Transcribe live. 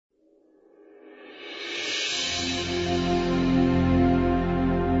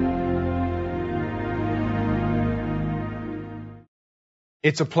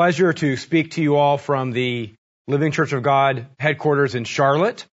It's a pleasure to speak to you all from the Living Church of God headquarters in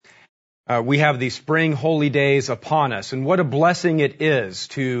Charlotte. We have the spring holy days upon us, and what a blessing it is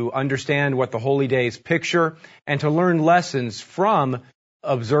to understand what the holy days picture and to learn lessons from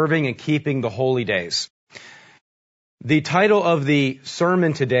observing and keeping the holy days. The title of the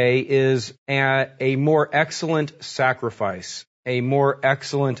sermon today is A More Excellent Sacrifice. A More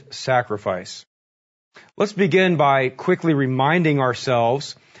Excellent Sacrifice. Let's begin by quickly reminding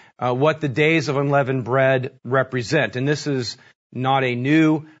ourselves what the days of unleavened bread represent. And this is not a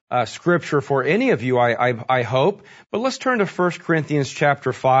new scripture for any of you, I hope. But let's turn to 1 Corinthians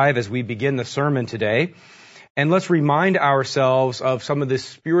chapter 5 as we begin the sermon today. And let's remind ourselves of some of the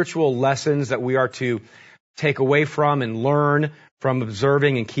spiritual lessons that we are to take away from and learn from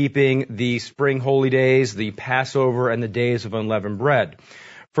observing and keeping the spring holy days, the Passover, and the days of unleavened bread.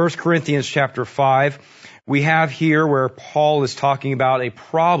 1 Corinthians chapter 5, we have here where Paul is talking about a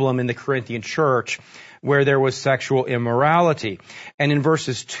problem in the Corinthian church where there was sexual immorality. And in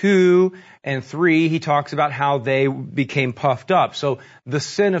verses 2 and 3, he talks about how they became puffed up. So the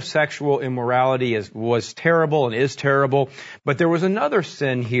sin of sexual immorality was terrible and is terrible. But there was another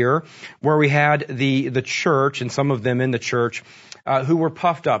sin here where we had the church, and some of them in the church, who were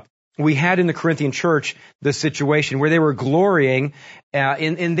puffed up. We had in the Corinthian church the situation where they were glorying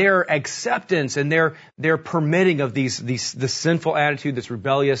in their acceptance and their permitting of this sinful attitude, this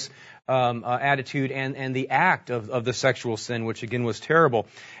rebellious attitude, and the act of the sexual sin, which again was terrible.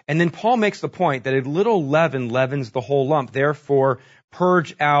 And then Paul makes the point that a little leaven leavens the whole lump. Therefore,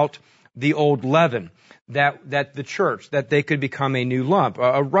 purge out the old leaven. That the church, that they could become a new lump,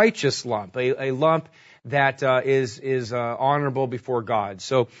 a righteous lump, a lump that is honorable before God.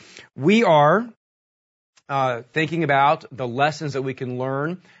 So we are thinking about the lessons that we can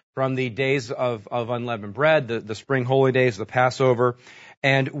learn from the days of unleavened bread, the spring holy days, the Passover,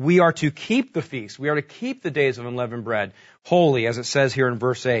 and we are to keep the feast. We are to keep the days of unleavened bread holy, as it says here in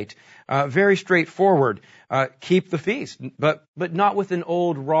verse 8. Very straightforward. Keep the feast, but not with an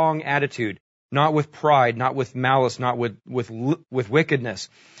old wrong attitude, not with pride, not with malice, not with wickedness,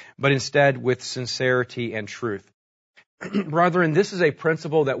 but instead with sincerity and truth. Brethren, this is a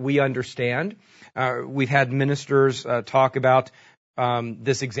principle that we understand. We've had ministers talk about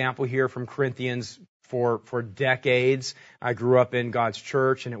this example here from Corinthians for decades. I grew up in God's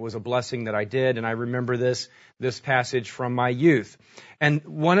church, and it was a blessing that I did, and I remember this passage from my youth. And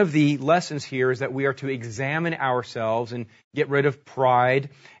one of the lessons here is that we are to examine ourselves and get rid of pride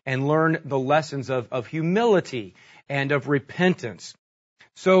and learn the lessons of humility and of repentance.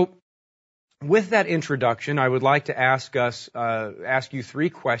 So, with that introduction, I would like to ask you three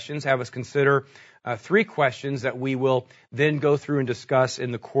questions, have us consider three questions that we will then go through and discuss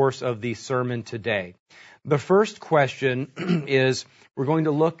in the course of the sermon today. The first question is, we're going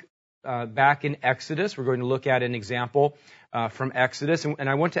to look back in Exodus. We're going to look at an example from Exodus, and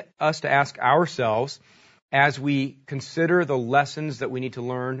I want us to ask ourselves, as we consider the lessons that we need to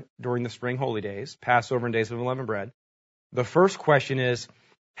learn during the spring holy days, Passover and days of unleavened bread, the first question is,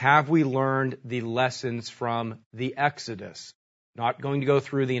 have we learned the lessons from the Exodus? Not going to go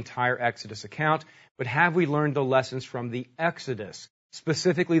through the entire Exodus account, but have we learned the lessons from the Exodus?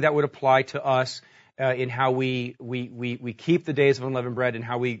 Specifically, that would apply to us in how we keep the days of unleavened bread and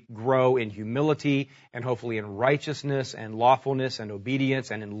how we grow in humility and hopefully in righteousness and lawfulness and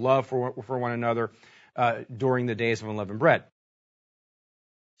obedience and in love for one another during the days of unleavened bread.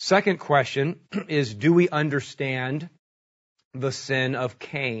 Second question is, do we understand the sin of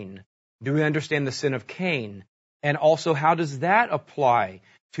Cain? Do we understand the sin of Cain? And also, how does that apply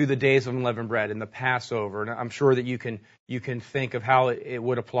to the days of unleavened bread and the Passover? And I'm sure that you can think of how it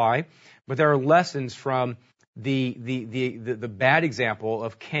would apply. But there are lessons from the bad example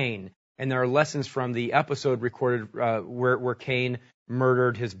of Cain, and there are lessons from the episode recorded where Cain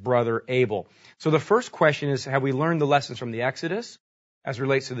murdered his brother Abel. So the first question is, have we learned the lessons from the Exodus as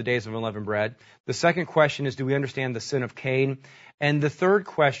relates to the days of unleavened bread? The second question is, do we understand the sin of Cain? And the third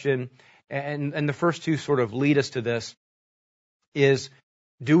question, and the first two sort of lead us to this, is,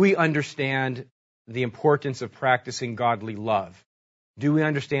 do we understand the importance of practicing godly love? Do we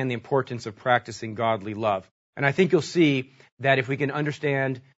understand the importance of practicing godly love? And I think you'll see that if we can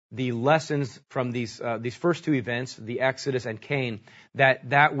understand the lessons from these first two events, the Exodus and Cain,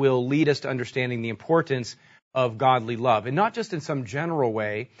 that will lead us to understanding the importance of godly love. And not just in some general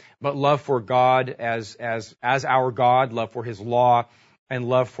way, but love for God as our God, love for His law, and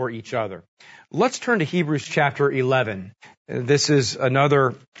love for each other. Let's turn to Hebrews chapter 11. This is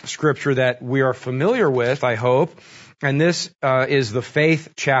another scripture that we are familiar with, I hope. And this is the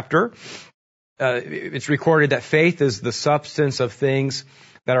faith chapter. it's recorded that faith is the substance of things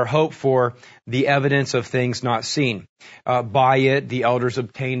that are hoped for, the evidence of things not seen. By it, the elders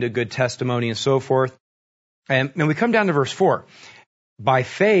obtained a good testimony and so forth. And we come down to verse 4. By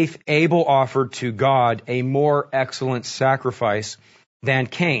faith, Abel offered to God a more excellent sacrifice than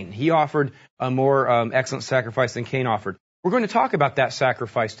Cain. He offered a more excellent sacrifice than Cain offered. We're going to talk about that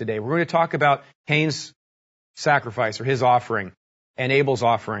sacrifice today. We're going to talk about Cain's sacrifice or his offering and Abel's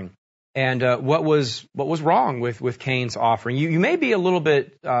offering. And what was wrong with Cain's offering? You may be a little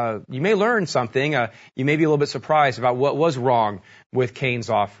bit, you may learn something. You may be a little bit surprised about what was wrong with Cain's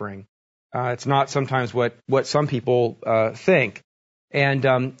offering. It's not sometimes what some people think.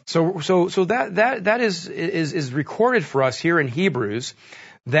 And so that is recorded for us here in Hebrews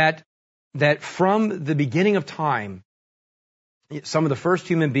that from the beginning of time, some of the first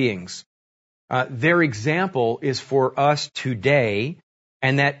human beings, their example is for us today.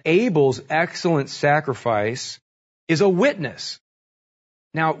 And that Abel's excellent sacrifice is a witness.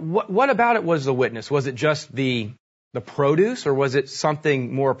 Now, what about it was a witness? Was it just the produce, or was it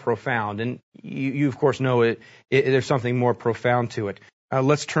something more profound? And you of course know there's something more profound to it.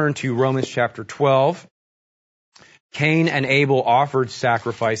 Let's turn to Romans chapter 12. Cain and Abel offered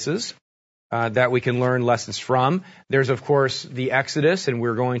sacrifices that we can learn lessons from. There's, of course, the Exodus, and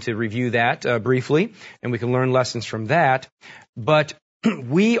we're going to review that briefly, and we can learn lessons from that. But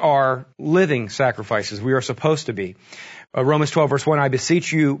we are living sacrifices. We are supposed to be. Romans 12, verse 1, I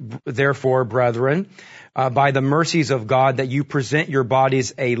beseech you, therefore, brethren, by the mercies of God, that you present your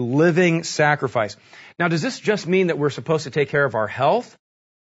bodies a living sacrifice. Now, does this just mean that we're supposed to take care of our health?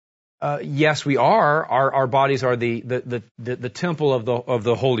 Yes, we are. Our bodies are the temple of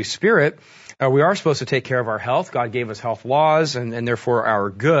the Holy Spirit. We are supposed to take care of our health. God gave us health laws and therefore our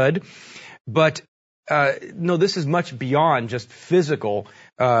good. But no, this is much beyond just physical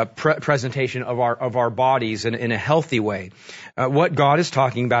presentation of our bodies in a healthy way. What God is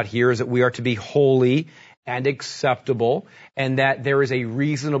talking about here is that we are to be holy and acceptable, and that there is a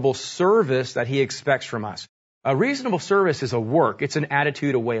reasonable service that He expects from us. A reasonable service is a work. It's an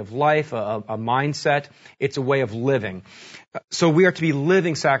attitude, a way of life, a mindset. It's a way of living. So we are to be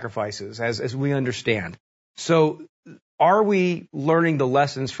living sacrifices, as we understand. So are we learning the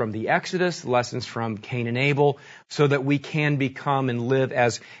lessons from the Exodus, the lessons from Cain and Abel, so that we can become and live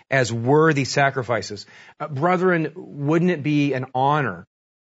as worthy sacrifices? Brethren, wouldn't it be an honor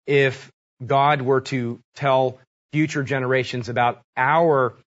if God were to tell future generations about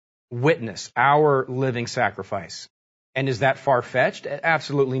our witness, our living sacrifice? And is that far-fetched?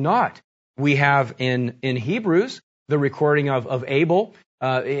 Absolutely not. We have in Hebrews the recording of Abel.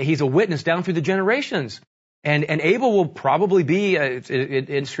 He's a witness down through the generations. And Abel will probably be,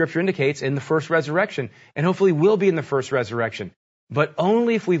 in Scripture indicates, in the first resurrection. And hopefully will be in the first resurrection. But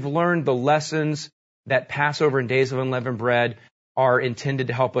only if we've learned the lessons that Passover and Days of Unleavened Bread are intended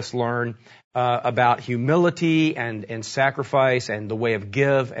to help us learn about humility and sacrifice and the way of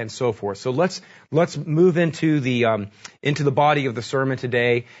give and so forth. So let's move into the body of the sermon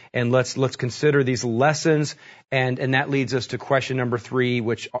today, and let's consider these lessons, and that leads us to question number 3,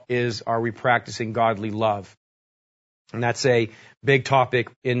 which is, are we practicing godly love? And that's a big topic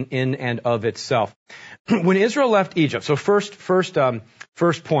in and of itself. When Israel left Egypt, so first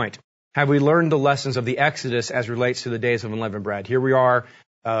point, have we learned the lessons of the Exodus as relates to the Days of Unleavened Bread? Here we are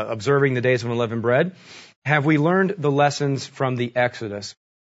observing the Days of Unleavened Bread. Have we learned the lessons from the Exodus?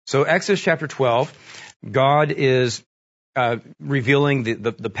 So Exodus chapter 12, God is revealing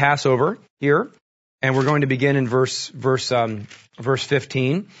the Passover here, and we're going to begin in verse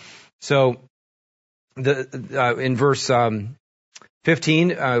 15. So in verse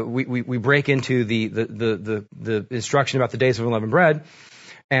 15, we break into the instruction about the Days of Unleavened Bread.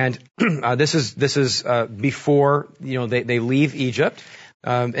 And this is before they leave Egypt,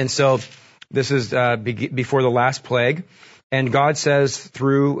 and so this is before the last plague. And God says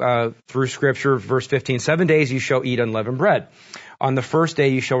through Scripture, verse 15, 7 days you shall eat unleavened bread. On the first day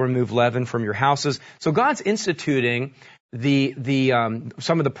you shall remove leaven from your houses. So God's instituting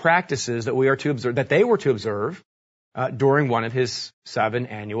some of the practices that we are to observe, that they were to observe during one of His 7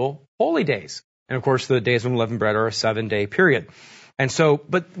 annual holy days. And of course, the Days of Unleavened Bread are a 7-day period. And so,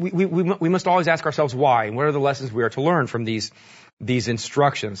 but we must always ask ourselves why, and what are the lessons we are to learn from these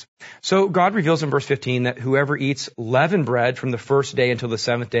instructions. So God reveals in verse 15 that whoever eats leavened bread from the first day until the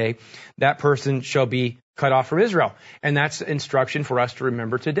 7th day, that person shall be cut off from Israel. And that's instruction for us to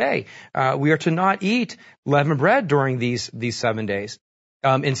remember today. We are to not eat leavened bread during these 7 days.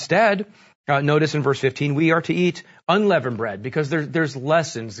 Instead, notice in verse 15, we are to eat unleavened bread because there's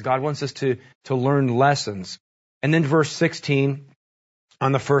lessons. God wants us to learn lessons. And then verse 16,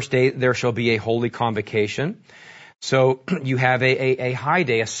 On the first day, there shall be a holy convocation. So you have a high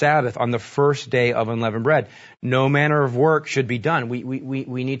day, a Sabbath, on the first day of unleavened bread. No manner of work should be done.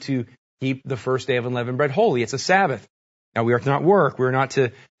 We need to keep the first day of unleavened bread holy. It's a Sabbath. Now, we are to not work. We are not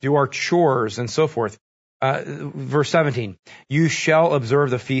to do our chores and so forth. Verse 17, you shall observe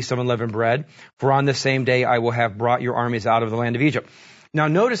the feast of unleavened bread, for on the same day I will have brought your armies out of the land of Egypt. Now,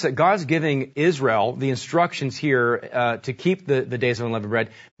 notice that God's giving Israel the instructions here to keep the days of unleavened bread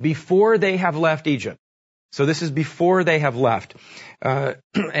before they have left Egypt. So this is before they have left.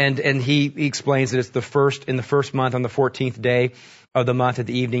 And he explains that it's in the first month, on the 14th day of the month at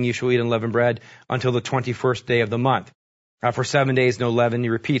the evening, you shall eat unleavened bread until the 21st day of the month. For 7 days, no leaven. He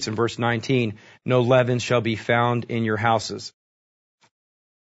repeats in verse 19, no leaven shall be found in your houses.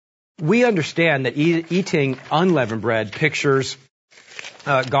 We understand that eating unleavened bread pictures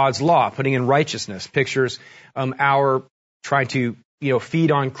God's law, putting in righteousness, pictures our trying to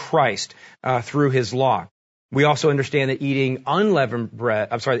feed on Christ through His law. We also understand that eating leavened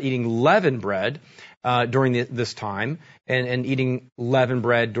bread during this time, and eating leavened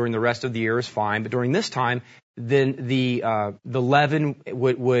bread during the rest of the year is fine, but during this time, then the leaven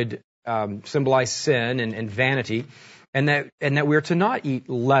would symbolize sin and vanity, and that we are to not eat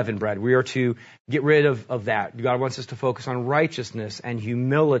leavened bread. We are to get rid of that. God wants us to focus on righteousness and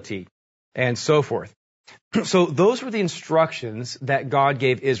humility and so forth. So those were the instructions that God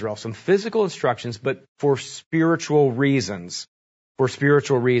gave Israel, some physical instructions, but for spiritual reasons. For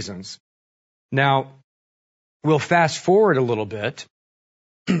spiritual reasons. Now, we'll fast forward a little bit,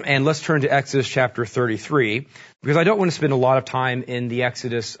 and let's turn to Exodus chapter 33, because I don't want to spend a lot of time in the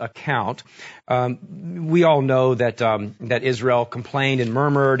Exodus account. We all know that Israel complained and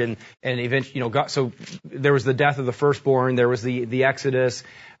murmured, and eventually, so there was the death of the firstborn, there was the Exodus,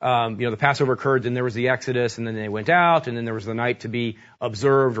 the Passover occurred, then there was the Exodus, and then they went out, and then there was the night to be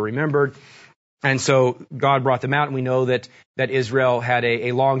observed or remembered. And so God brought them out, and we know that Israel had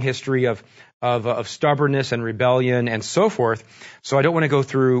a long history of stubbornness and rebellion and so forth. So I don't want to go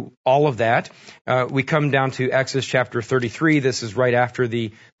through all of that. We come down to Exodus chapter 33. This is right after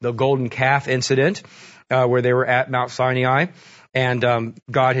the golden calf incident, where they were at Mount Sinai, and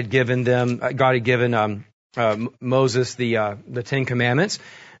God had given Moses the Ten Commandments.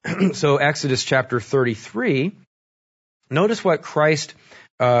 So Exodus chapter 33. Notice what Christ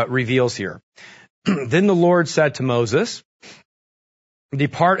reveals here. Then the Lord said to Moses,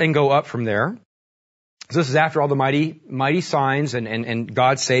 depart and go up from there. So this is after all the mighty signs and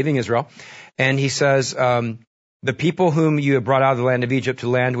God saving Israel. And he says, the people whom you have brought out of the land of Egypt to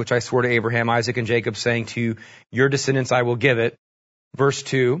the land which I swore to Abraham, Isaac, and Jacob, saying to your descendants I will give it. Verse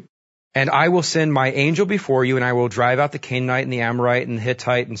 2, and I will send my angel before you, and I will drive out the Canaanite and the Amorite and the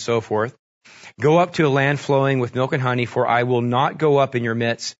Hittite and so forth. Go up to a land flowing with milk and honey, for I will not go up in your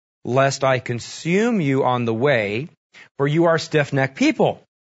midst, lest I consume you on the way, for you are a stiff-necked people.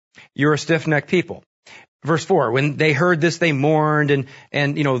 You're a stiff-necked people. Verse 4, when they heard this, they mourned, and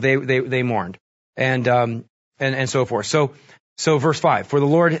they mourned, and so forth. So verse 5, for the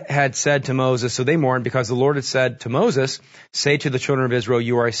Lord had said to Moses, so they mourned because the Lord had said to Moses, say to the children of Israel,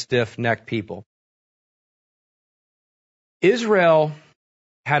 you are a stiff-necked people. Israel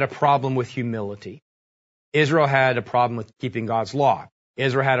had a problem with humility. Israel had a problem with keeping God's law.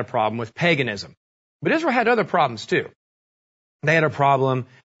 Israel had a problem with paganism. But Israel had other problems too. They had a problem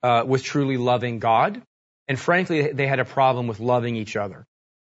with truly loving God. And frankly, they had a problem with loving each other.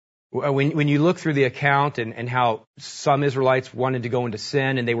 When you look through the account and how some Israelites wanted to go into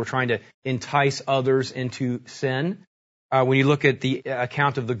sin and they were trying to entice others into sin, when you look at the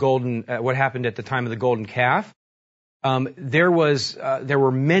account of what happened at the time of the golden calf, there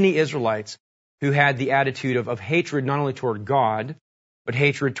were many Israelites who had the attitude of hatred not only toward God, but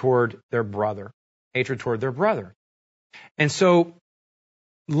hatred toward their brother. Hatred toward their brother. And so,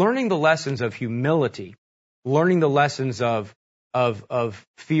 learning the lessons of humility, learning the lessons of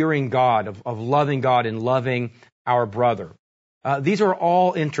fearing God, of loving God and loving our brother. These are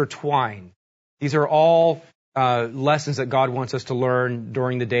all intertwined. These are all lessons that God wants us to learn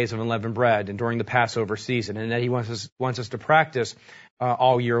during the days of unleavened bread and during the Passover season, and that He wants us to practice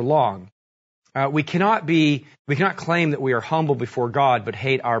all year long. We cannot claim that we are humble before God but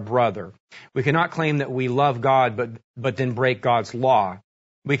hate our brother. We cannot claim that we love God but then break God's law.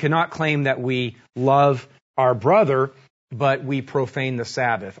 We cannot claim that we love our brother but we profane the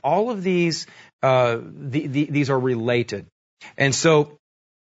Sabbath. All of these these are related. And so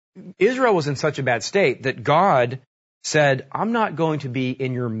Israel was in such a bad state that God said, I'm not going to be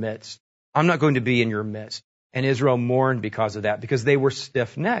in your midst. I'm not going to be in your midst. And Israel mourned because of that, because they were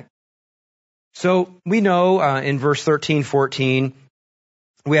stiff-necked. So we know in verse 13, 14,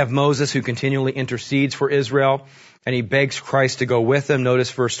 We have Moses who continually intercedes for Israel, and he begs Christ to go with him.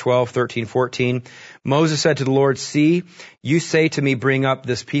 Notice verse 12, 13, 14. Moses said to the Lord, "See, you say to me, bring up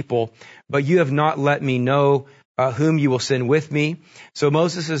this people, but you have not let me know whom you will send with me." So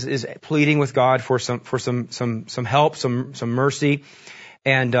Moses is pleading with God for some help, some mercy.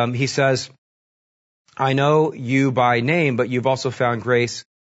 And he says, "I know you by name, but you've also found grace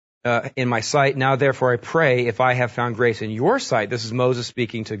in my sight. Now therefore I pray, if I have found grace in your sight," this is Moses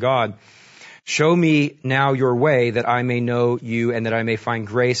speaking to God, "show me now your way, that I may know you and that I may find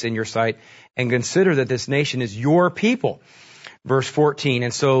grace in your sight, and consider that this nation is your people." Verse 14,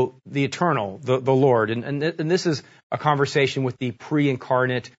 and so the eternal, the Lord, and this is a conversation with the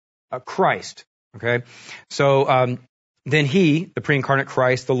pre-incarnate Christ, okay? So then he, the pre-incarnate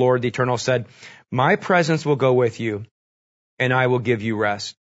Christ, the Lord, the eternal, said, "My presence will go with you, and I will give you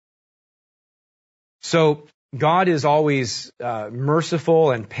rest." So God is always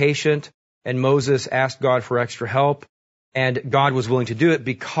merciful and patient, and Moses asked God for extra help, and God was willing to do it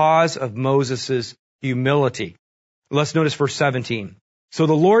because of Moses' humility. Let's notice verse 17. So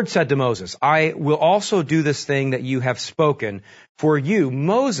the Lord said to Moses, "I will also do this thing that you have spoken. For you,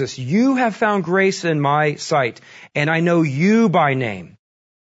 Moses, you have found grace in my sight, and I know you by name."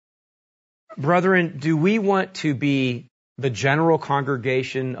 Brethren, do we want to be the general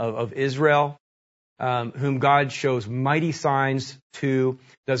congregation of Israel, whom God shows mighty signs to,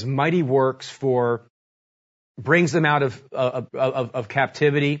 does mighty works for, brings them out of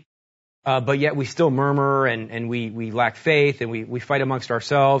captivity, but yet we still murmur and we lack faith and we fight amongst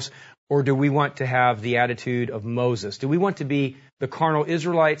ourselves? Or do we want to have the attitude of Moses? Do we want to be the carnal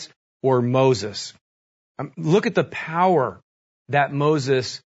Israelites or Moses? Look at the power that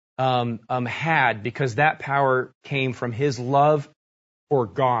Moses had, because that power came from his love for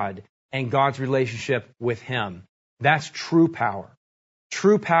God and God's relationship with him. That's true power.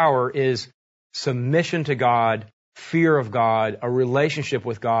 True power is submission to God, fear of God, a relationship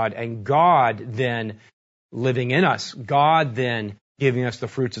with God, and God then living in us. God then giving us the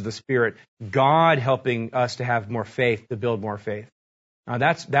fruits of the Spirit. God helping us to have more faith, to build more faith. Now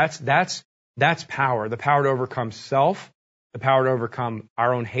that's power. The power to overcome self, the power to overcome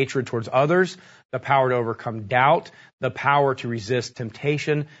our own hatred towards others, the power to overcome doubt, the power to resist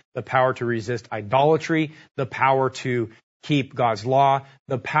temptation, the power to resist idolatry, the power to keep God's law,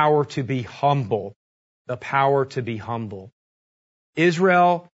 the power to be humble, the power to be humble.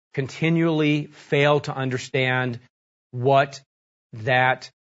 Israel continually failed to understand what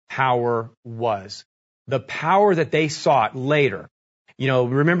that power was. The power that they sought later.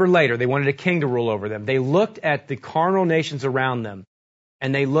 Remember later, they wanted a king to rule over them. They looked at the carnal nations around them,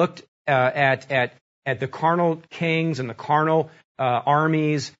 and they looked at the carnal kings and the carnal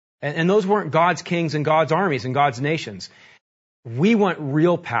armies, and those weren't God's kings and God's armies and God's nations. We want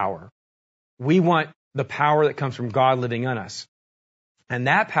real power. We want the power that comes from God living in us. And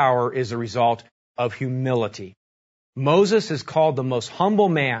that power is a result of humility. Moses is called the most humble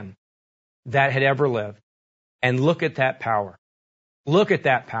man that had ever lived. And look at that power. Look at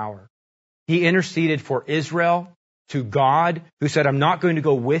that power. He interceded for Israel to God, who said, "I'm not going to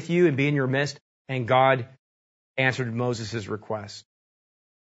go with you and be in your midst." And God answered Moses' request.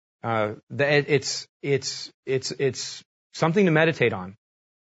 It's something to meditate on.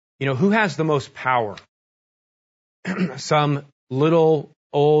 Who has the most power? Some little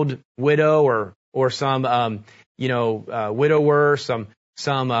old widow or some widower,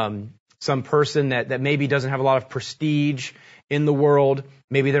 some person that maybe doesn't have a lot of prestige in the world.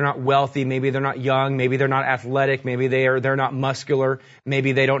 Maybe they're not wealthy, maybe they're not young, maybe they're not athletic, maybe they're not muscular,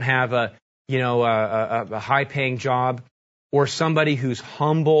 maybe they don't have a high paying job, or somebody who's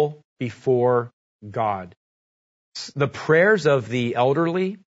humble before God. The prayers of the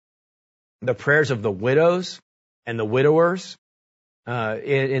elderly, the prayers of the widows and the widowers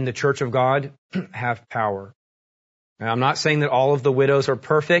in the church of God have power. Now, I'm not saying that all of the widows are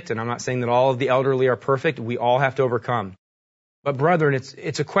perfect, and I'm not saying that all of the elderly are perfect. We all have to overcome. But brethren,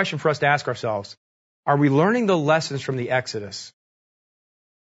 it's a question for us to ask ourselves. Are we learning the lessons from the Exodus?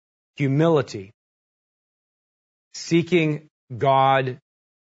 Humility, seeking God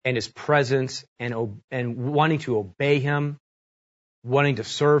and His presence, and wanting to obey Him, wanting to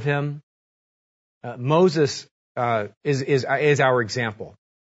serve Him. Moses is our example.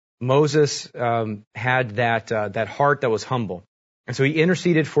 Moses had that heart that was humble, and so he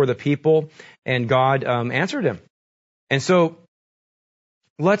interceded for the people, and God answered him. And so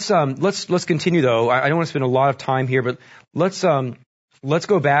let's continue though. I don't want to spend a lot of time here, but let's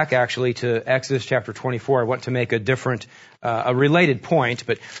go back actually to Exodus chapter 24. I want to make a related point,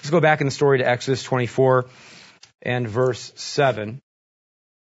 but let's go back in the story to Exodus 24 and verse 7.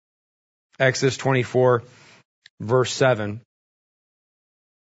 Exodus 24, verse 7.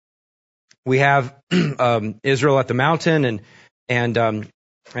 We have Israel at the mountain, and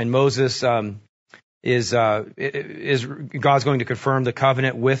Moses is God's going to confirm the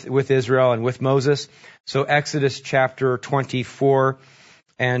covenant with Israel and with Moses. So Exodus chapter 24,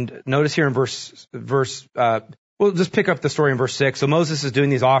 and notice here in we'll just pick up the story in verse 6. So Moses is doing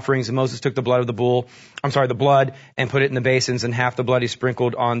these offerings, and Moses took the blood, and put it in the basins, and half the blood he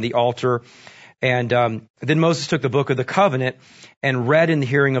sprinkled on the altar. And then Moses took the book of the covenant and read in the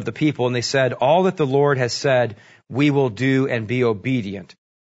hearing of the people, and they said, all that the Lord has said, we will do and be obedient.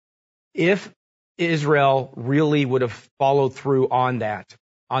 If Israel really would have followed through on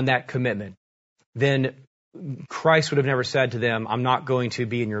that commitment, then Christ would have never said to them, I'm not going to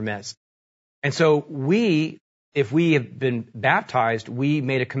be in your midst. And so if we have been baptized, we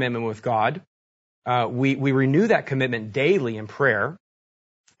made a commitment with God. We renew that commitment daily in prayer.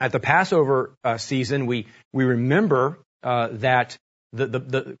 At the Passover season, we remember that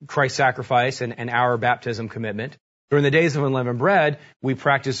the Christ sacrifice and our baptism commitment. During the days of unleavened bread, we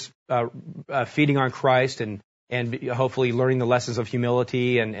practice feeding on Christ and hopefully learning the lessons of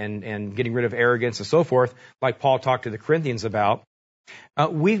humility and getting rid of arrogance and so forth, like Paul talked to the Corinthians about.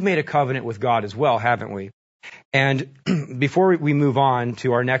 We've made a covenant with God as well, haven't we? And before we move on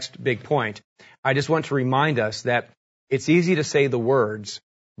to our next big point, I just want to remind us that it's easy to say the words,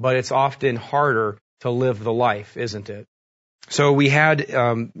 but it's often harder to live the life, isn't it? So we had,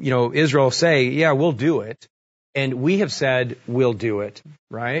 Israel say, yeah, we'll do it. And we have said, we'll do it,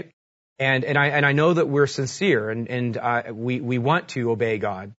 right? And I know that we're sincere and we want to obey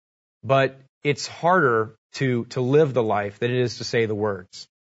God, but it's harder to live the life than it is to say the words.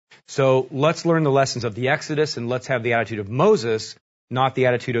 So let's learn the lessons of the Exodus, and let's have the attitude of Moses, not the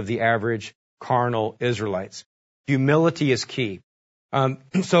attitude of the average carnal Israelites. Humility is key.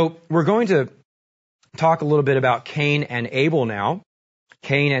 So we're going to talk a little bit about Cain and Abel now.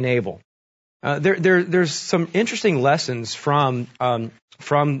 Cain and Abel. There's some interesting lessons from the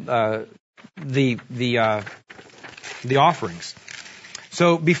offerings.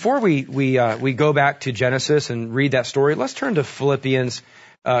 So before we go back to Genesis and read that story, let's turn to Philippians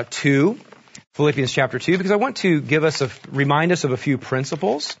 2, Philippians chapter 2, because I want to remind us of a few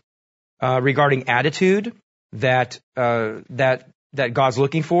principles regarding attitude that God's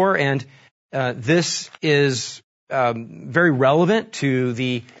looking for, and this is very relevant to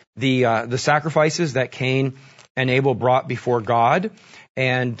the sacrifices that Cain and Abel brought before God,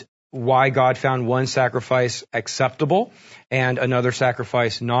 and why God found one sacrifice acceptable and another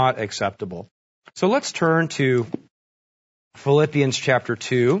sacrifice not acceptable. So let's turn to Philippians chapter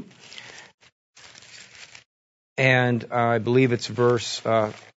 2, and I believe it's verse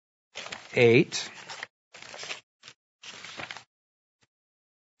 8.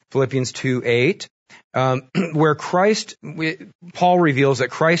 Philippians 2:8, where Paul reveals that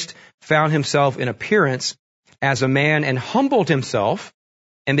Christ found himself in appearance as a man and humbled himself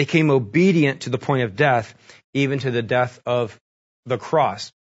and became obedient to the point of death, even to the death of the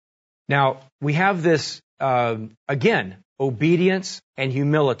cross. Now, we have this, again, obedience and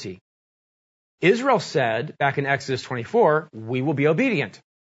humility. Israel said back in Exodus 24, we will be obedient.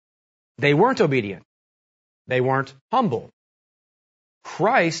 They weren't obedient. They weren't humble.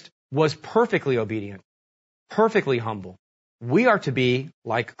 Christ was perfectly obedient, perfectly humble. We are to be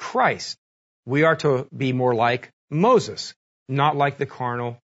like Christ. We are to be more like Moses, not like the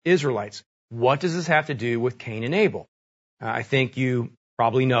carnal Israelites. What does this have to do with Cain and Abel? I think you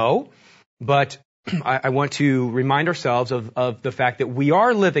probably know, but I want to remind ourselves of the fact that we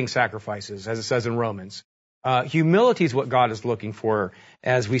are living sacrifices, as it says in Romans. Humility is what God is looking for,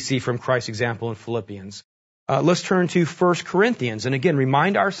 as we see from Christ's example in Philippians. Let's turn to 1 Corinthians, and again,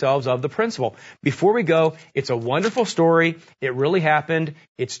 remind ourselves of the principle. Before we go, it's a wonderful story. It really happened.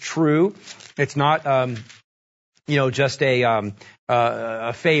 It's true. It's not, just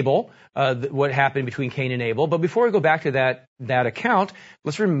a fable, what happened between Cain and Abel. But before we go back to that account,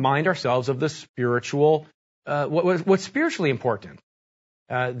 let's remind ourselves of the spiritual, what's spiritually important.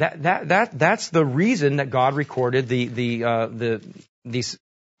 That's the reason that God recorded these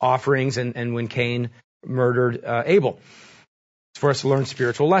offerings and when Cain murdered Abel. It's for us to learn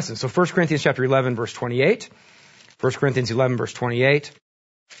spiritual lessons. So 1 Corinthians chapter 11, verse 28. 1 Corinthians 11, verse 28.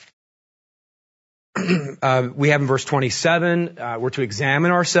 We have in verse 27, we're to examine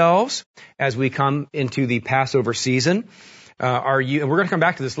ourselves as we come into the Passover season. And we're going to come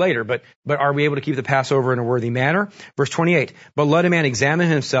back to this later, but are we able to keep the Passover in a worthy manner? Verse 28, but let a man examine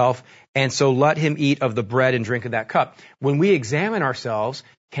himself, and so let him eat of the bread and drink of that cup. When we examine ourselves,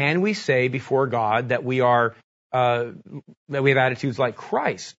 can we say before God that we have attitudes like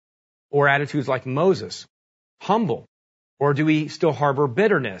Christ? or attitudes like Moses, humble? Or do we still harbor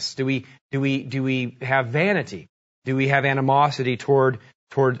bitterness? Do we have vanity? Do we have animosity toward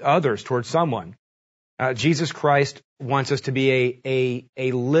others, toward someone? Jesus Christ wants us to be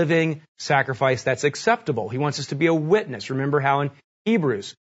a living sacrifice that's acceptable. He wants us to be a witness. Remember how in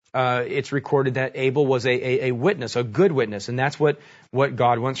Hebrews it's recorded that Abel was a witness, a good witness, and that's what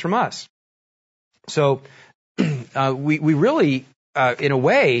God wants from us. So we really, in a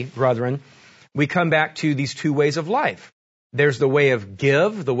way, brethren, we come back to these two ways of life. There's the way of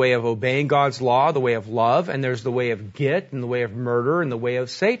give, the way of obeying God's law, the way of love, and there's the way of get, and the way of murder, and the way of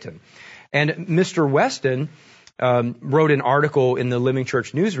Satan. And Mr. Weston wrote an article in the Living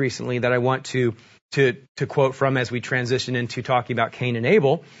Church News recently that I want to quote from as we transition into talking about Cain and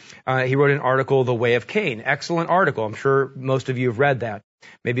Abel. He wrote an article, The Way of Cain. Excellent article. I'm sure most of you have read that.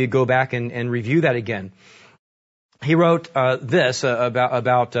 Maybe go back and review that again. He wrote this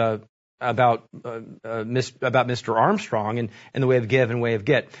about Mr. Armstrong and the way of give and way of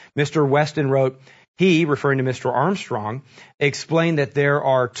get. Mr. Weston wrote, he, referring to Mr. Armstrong, explained that there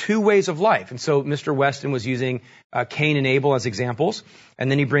are two ways of life. And so Mr. Weston was using Cain and Abel as examples. And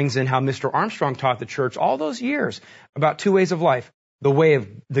then he brings in how Mr. Armstrong taught the church all those years about two ways of life, the way of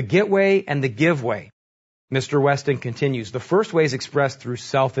the get way and the give way. Mr. Weston continues, the first way is expressed through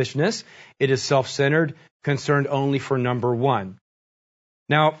selfishness. It is self-centered, concerned only for number one.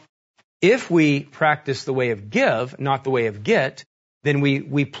 Now, if we practice the way of give, not the way of get, then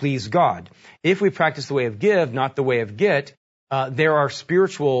we please God. If we practice the way of give, not the way of get, there are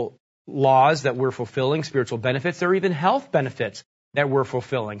spiritual laws that we're fulfilling, spiritual benefits. There are even health benefits that we're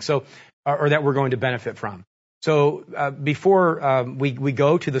fulfilling, or that we're going to benefit from. So before we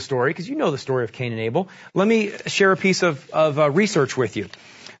go to the story, because you know the story of Cain and Abel, let me share a piece of research with you.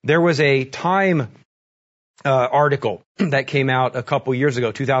 There was a Time article that came out a couple years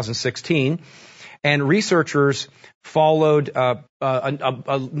ago, 2016, and researchers followed a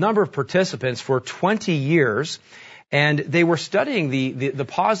number of participants for 20 years, and they were studying the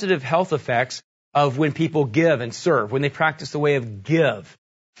positive health effects of when people give and serve, when they practice the way of give.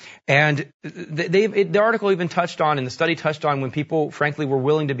 And the article even touched on, and the study touched on, when people, frankly, were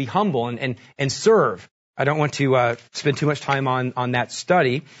willing to be humble and serve. I don't want to spend too much time on that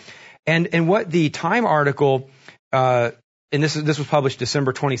study. And what the Time article, and this was published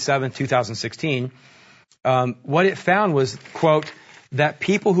December 27, 2016, what it found was, quote, that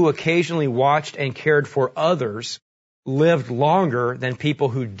people who occasionally watched and cared for others lived longer than people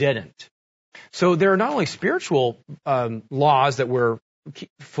who didn't. So there are not only spiritual laws that we're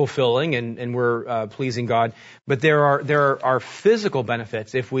fulfilling and we're pleasing God, but there are physical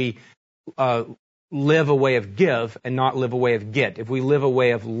benefits if we live a way of give and not live a way of get. If we live a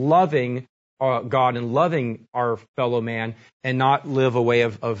way of loving God and loving our fellow man and not live a way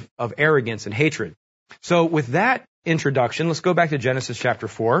of arrogance and hatred. So with that introduction, let's go back to Genesis chapter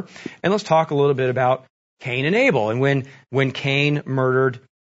 4 and let's talk a little bit about Cain and Abel and when Cain murdered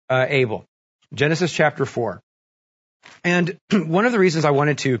Abel. Genesis chapter 4. And one of the reasons I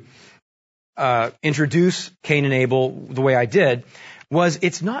wanted to introduce Cain and Abel the way I did was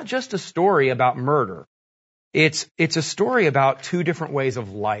it's not just a story about murder. It's a story about two different ways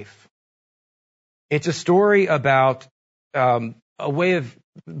of life. It's a story about a way of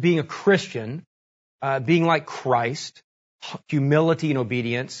being a Christian, being like Christ, humility and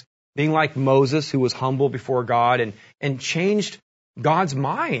obedience, being like Moses, who was humble before God and changed God's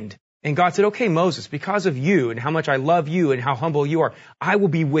mind. And God said, okay, Moses, because of you and how much I love you and how humble you are, I will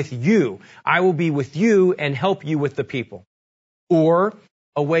be with you. I will be with you and help you with the people. Or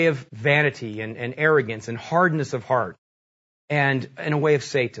a way of vanity and arrogance and hardness of heart and a way of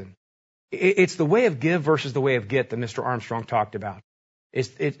Satan. It's the way of give versus the way of get that Mr. Armstrong talked about. It's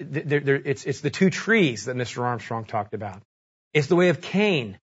the two trees that Mr. Armstrong talked about. It's the way of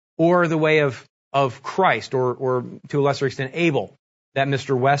Cain or the way of Christ or to a lesser extent Abel that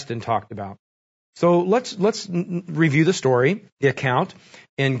Mr. Weston talked about. So let's review the story, the account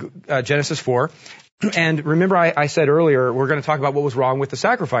in Genesis 4. And remember I said earlier we're going to talk about what was wrong with the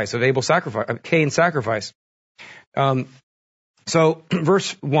sacrifice of Cain's sacrifice. So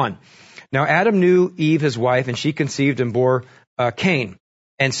verse 1. Now Adam knew Eve his wife, and she conceived and bore Cain,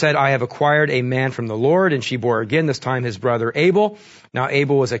 and said, I have acquired a man from the Lord. And she bore again, this time his brother Abel. Now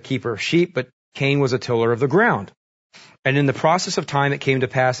Abel was a keeper of sheep, but Cain was a tiller of the ground. And in the process of time it came to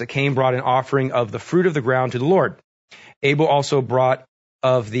pass that Cain brought an offering of the fruit of the ground to the Lord. Abel also brought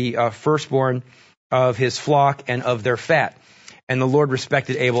of the firstborn of his flock and of their fat. And the Lord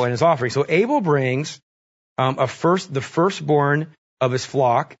respected Abel and his offering. So Abel brings the firstborn of his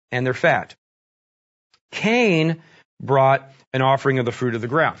flock and their fat. Cain brought an offering of the fruit of the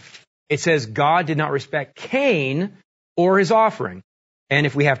ground. It says God did not respect Cain or his offering. And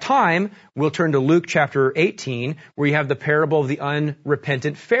if we have time, we'll turn to Luke chapter 18, where you have the parable of the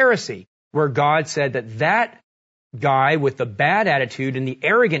unrepentant Pharisee, where God said that guy with the bad attitude and the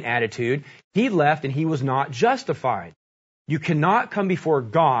arrogant attitude, he left and he was not justified. You cannot come before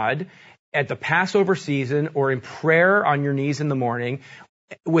God at the Passover season or in prayer on your knees in the morning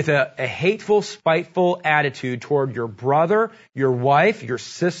with a hateful, spiteful attitude toward your brother, your wife, your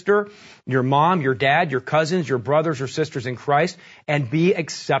sister, your mom, your dad, your cousins, your brothers or sisters in Christ, and be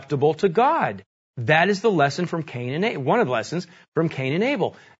acceptable to God. That is the lesson from Cain and Abel. One of the lessons from Cain and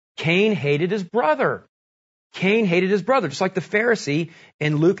Abel. Cain hated his brother. Cain hated his brother, just like the Pharisee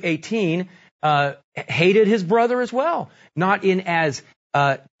in Luke 18 hated his brother as well. Not in as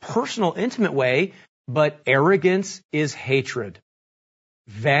a personal, intimate way, but arrogance is hatred.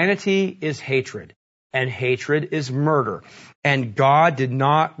 Vanity is hatred, and hatred is murder. And God did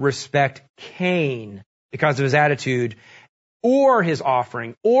not respect Cain because of his attitude or his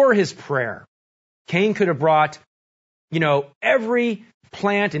offering or his prayer. Cain could have brought, every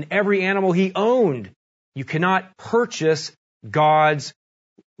plant and every animal he owned. You cannot purchase God's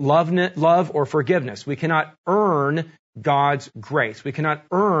love or forgiveness. We cannot earn God's grace. We cannot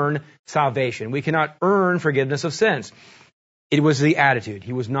earn salvation. We cannot earn forgiveness of sins. It was the attitude.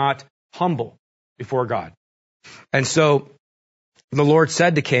 He was not humble before God. And so the Lord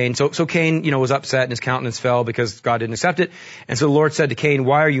said to Cain, so Cain, was upset and his countenance fell because God didn't accept it. And so the Lord said to Cain,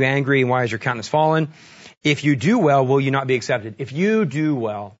 why are you angry and why is your countenance fallen? If you do well, will you not be accepted? If you do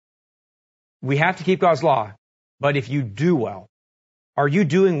well, we have to keep God's law. But if you do well, are you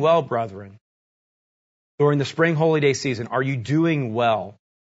doing well, brethren? During the spring holy day season, are you doing well?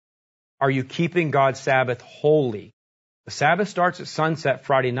 Are you keeping God's Sabbath holy? The Sabbath starts at sunset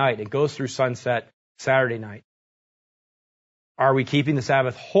Friday night. It goes through sunset Saturday night. Are we keeping the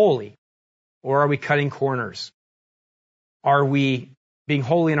Sabbath holy? Or are we cutting corners? Are we being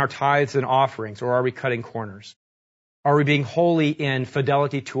holy in our tithes and offerings? Or are we cutting corners? Are we being holy in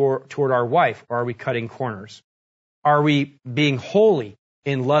fidelity toward our wife? Or are we cutting corners? Are we being holy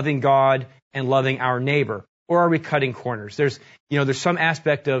in loving God and loving our neighbor? Or are we cutting corners? There's some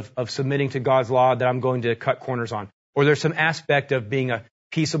aspect of submitting to God's law that I'm going to cut corners on. Or there's some aspect of being a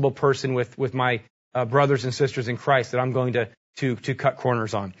peaceable person with my brothers and sisters in Christ that I'm going to cut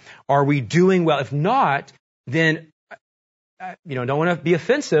corners on. Are we doing well? If not, then, don't want to be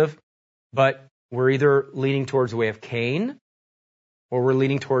offensive, but we're either leaning towards the way of Cain or we're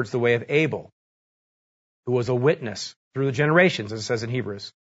leaning towards the way of Abel, who was a witness through the generations, as it says in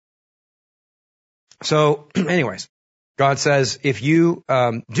Hebrews. So, anyways, God says, if you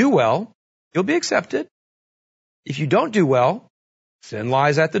do well, you'll be accepted. If you don't do well, sin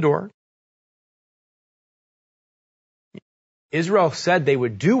lies at the door. Israel said they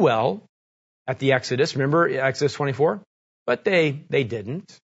would do well at the Exodus. Remember Exodus 24? But they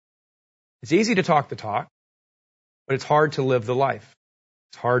didn't. It's easy to talk the talk, but it's hard to live the life.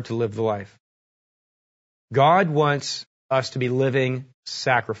 It's hard to live the life. God wants us to be living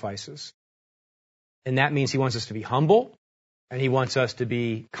sacrifices. And that means He wants us to be humble, and He wants us to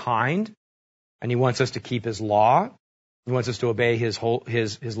be kind, and He wants us to keep His law. He wants us to obey His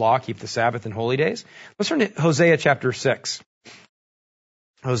law, keep the Sabbath and holy days. Let's turn to Hosea chapter 6.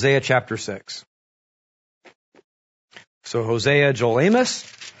 Hosea chapter 6. So Hosea, Joel,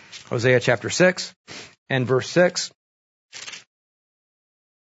 Amos, Hosea chapter 6 and verse 6.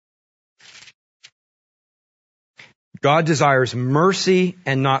 God desires mercy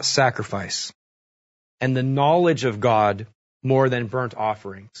and not sacrifice, and the knowledge of God more than burnt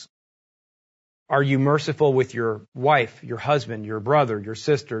offerings. Are you merciful with your wife, your husband, your brother, your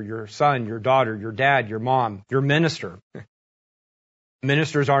sister, your son, your daughter, your dad, your mom, your minister?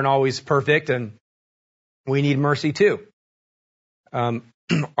 Ministers aren't always perfect, and we need mercy too.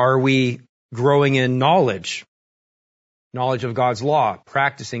 Are we growing in knowledge of God's law,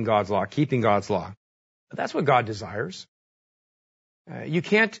 practicing God's law, keeping God's law? That's what God desires. You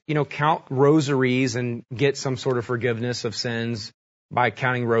can't, count rosaries and get some sort of forgiveness of sins by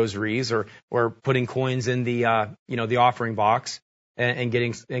counting rosaries or putting coins in the offering box and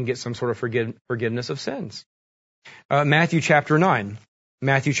get some sort of forgiveness of sins. Matthew chapter 9.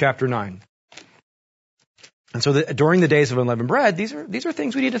 And so during the days of unleavened bread, these are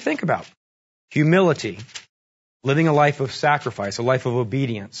things we need to think about. Humility, living a life of sacrifice, a life of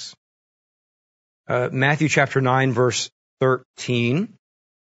obedience. Matthew chapter 9, verse 13.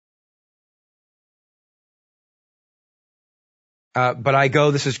 But I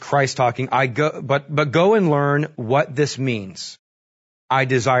go, this is Christ talking, but go and learn what this means. I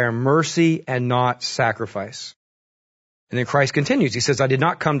desire mercy and not sacrifice, And then Christ continues. He says, I did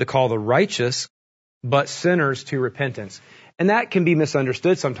not come to call the righteous, but sinners to repentance. And that can be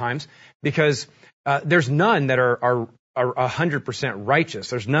misunderstood sometimes because there's none that are 100% righteous.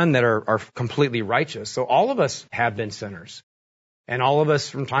 There's none that are completely righteous. So all of us have been sinners. And all of us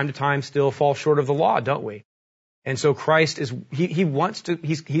from time to time still fall short of the law, don't we? And so Christ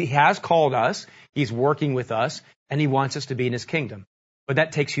he has called us, he's working with us, and he wants us to be in his kingdom. But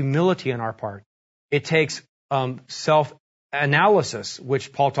that takes humility on our part. It takes self-analysis,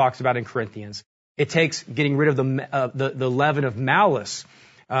 which Paul talks about in Corinthians. It takes getting rid of the leaven of malice.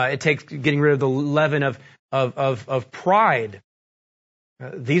 It takes getting rid of the leaven of pride.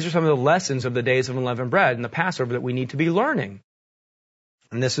 These are some of the lessons of the days of unleavened bread and the Passover that we need to be learning.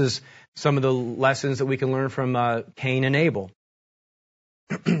 And this is some of the lessons that we can learn from Cain and Abel.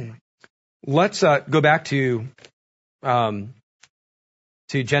 Let's go back to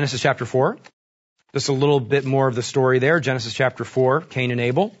Genesis chapter 4. Just a little bit more of the story there. Genesis chapter 4, Cain and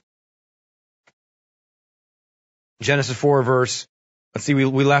Abel. Genesis 4 verse, let's see,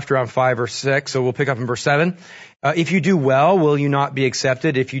 we left around 5 or 6, so we'll pick up in verse 7. If you do well, will you not be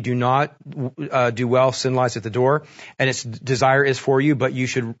accepted? If you do not do well, sin lies at the door, and its desire is for you, but you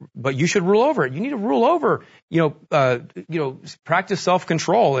should rule over it. You need to rule over, practice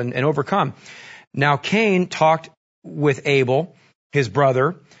self-control and overcome. Now Cain talked with Abel, his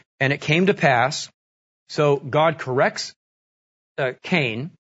brother, and it came to pass, so God corrects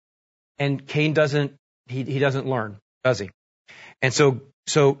Cain, and Cain doesn't learn, does he? And so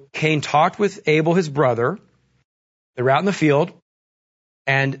Cain talked with Abel, his brother. They're out in the field,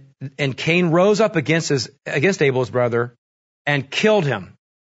 and Cain rose up against Abel, his brother, and killed him.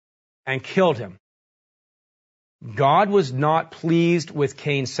 God was not pleased with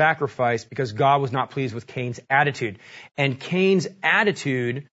Cain's sacrifice because God was not pleased with Cain's attitude. And Cain's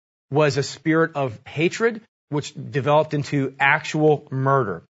attitude was a spirit of hatred, which developed into actual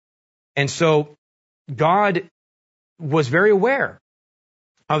murder. And so God was very aware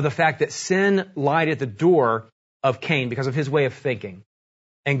of the fact that sin lied at the door of Cain because of his way of thinking.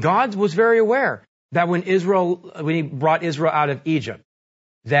 And God was very aware that when he brought Israel out of Egypt,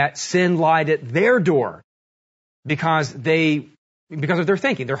 that sin lied at their door because of their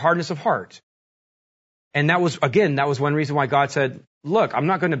thinking, their hardness of heart. And that was one reason why God said, look, I'm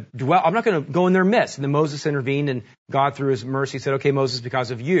not going to go in their midst. And then Moses intervened, and God, through his mercy, said, okay, Moses,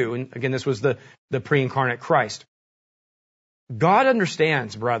 because of you. And again, this was the pre-incarnate Christ. God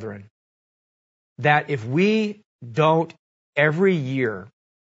understands, brethren, that if we don't every year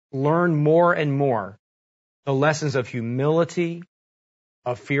learn more and more the lessons of humility,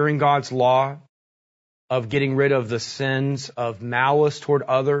 of fearing God's law, of getting rid of the sins of malice toward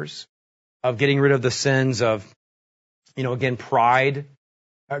others, of getting rid of the sins of, pride.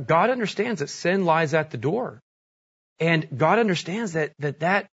 God understands that sin lies at the door. And God understands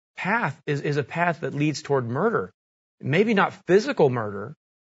that path is a path that leads toward murder. Maybe not physical murder,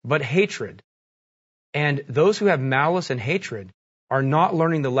 but hatred. And those who have malice and hatred are not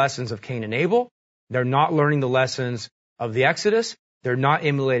learning the lessons of Cain and Abel. They're not learning the lessons of the Exodus. They're not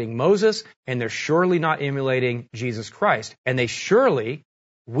emulating Moses, and they're surely not emulating Jesus Christ. And we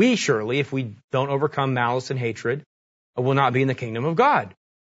surely, if we don't overcome malice and hatred, will not be in the kingdom of God.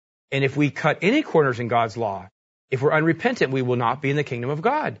 And if we cut any corners in God's law, if we're unrepentant, we will not be in the kingdom of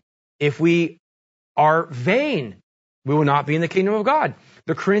God. If we are vain, we will not be in the kingdom of God.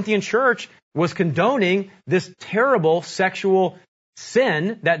 The Corinthian church was condoning this terrible sexual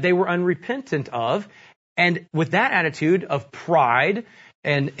sin that they were unrepentant of. And with that attitude of pride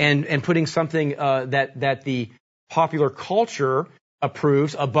and putting something that the popular culture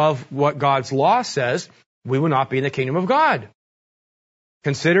approves above what God's law says, we will not be in the kingdom of God.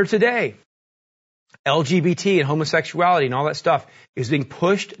 Consider today, LGBT and homosexuality and all that stuff is being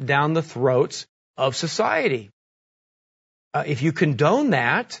pushed down the throats of society. If you condone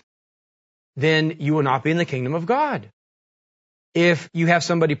that, then you will not be in the kingdom of God. If you have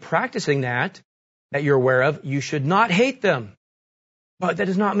somebody practicing that you're aware of, you should not hate them. But that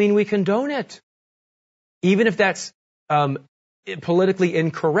does not mean we condone it. Even if that's politically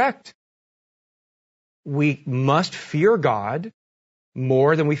incorrect, we must fear God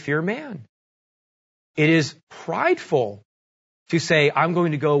more than we fear man. It is prideful to say, I'm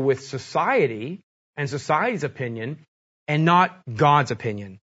going to go with society and society's opinion and not God's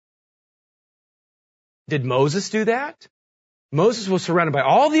opinion. Did Moses do that? Moses was surrounded by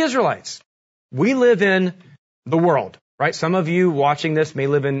all the Israelites. We live in the world, right? Some of you watching this may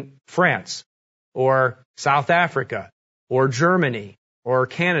live in France or South Africa or Germany or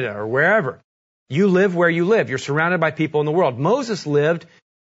Canada or wherever. You live where you live. You're surrounded by people in the world. Moses lived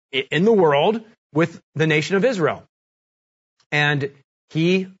in the world with the nation of Israel. And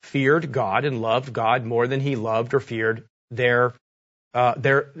he feared God and loved God more than he loved or feared the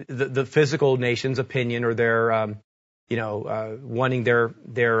physical nation's opinion or their wanting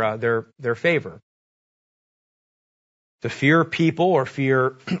their favor. To fear people or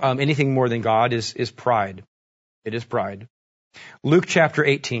fear anything more than God is pride. It is pride. Luke chapter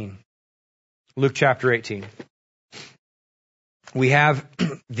 18. Luke chapter 18. We have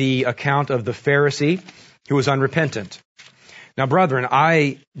the account of the Pharisee who was unrepentant. Now, brethren,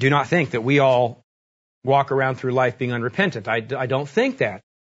 I do not think that we all walk around through life being unrepentant. I don't think that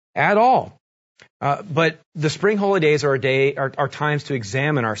at all. But the spring holy days are times to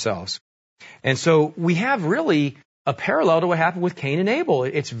examine ourselves. And so we have really a parallel to what happened with Cain and Abel.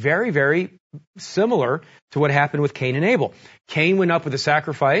 It's very, very similar to what happened with Cain and Abel. Cain went up with a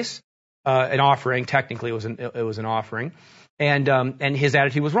sacrifice, an offering. Technically, it was an offering, and his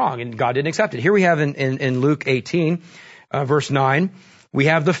attitude was wrong, and God didn't accept it. Here we have in Luke 18, verse 9, we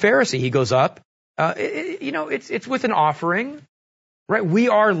have the Pharisee. He goes up. It's with an offering, right? We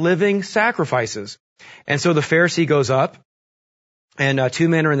are living sacrifices, and so the Pharisee goes up. And two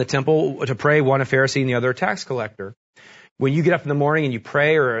men are in the temple to pray, one a Pharisee and the other a tax collector. When you get up in the morning and you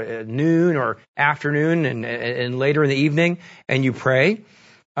pray, or at noon or afternoon and later in the evening, and you pray,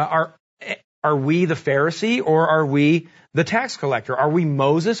 are we the Pharisee or are we the tax collector? Are we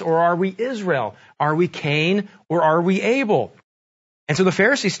Moses or are we Israel? Are we Cain or are we Abel? And so the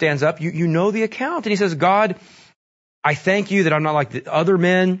Pharisee stands up, you know the account, and he says, God, I thank you that I'm not like the other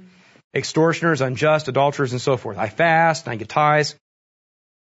men, extortioners, unjust, adulterers, and so forth. I fast and I give tithes.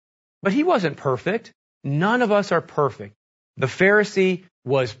 But he wasn't perfect. None of us are perfect. The Pharisee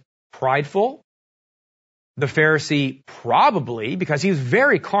was prideful. The Pharisee probably, because he was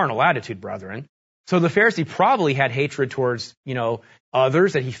very carnal attitude, brethren. So the Pharisee probably had hatred towards,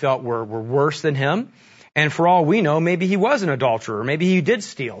 others that he felt were worse than him. And for all we know, maybe he was an adulterer. Maybe he did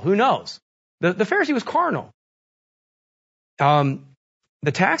steal. Who knows? The Pharisee was carnal.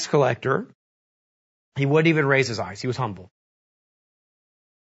 The tax collector, he wouldn't even raise his eyes. He was humble.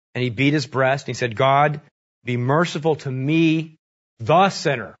 And he beat his breast and he said, God, be merciful to me, the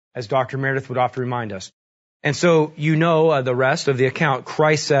sinner, as Dr. Meredith would often remind us. And so the rest of the account.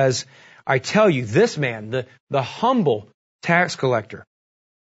 Christ says, I tell you, this man, the humble tax collector,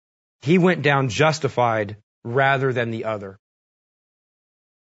 he went down justified rather than the other.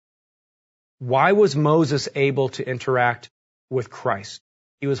 Why was Moses able to interact with Christ?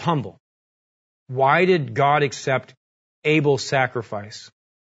 He was humble. Why did God accept Abel's sacrifice?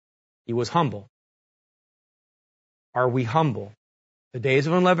 He was humble. Are we humble? The days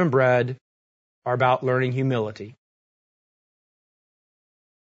of unleavened bread are about learning humility.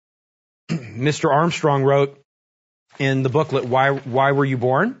 Mr. Armstrong wrote in the booklet, Why Were You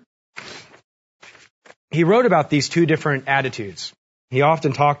Born? He wrote about these two different attitudes. He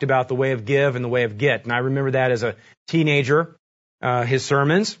often talked about the way of give and the way of get. And I remember that as a teenager, his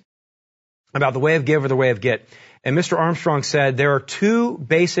sermons about the way of give or the way of get. And Mr. Armstrong said there are two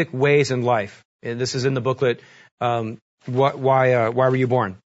basic ways in life. And this is in the booklet, Why Were You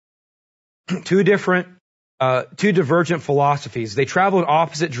Born? Two divergent philosophies. They travel in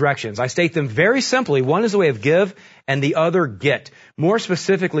opposite directions. I state them very simply. One is the way of give and the other get. More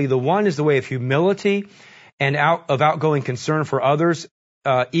specifically, the one is the way of humility and of outgoing concern for others,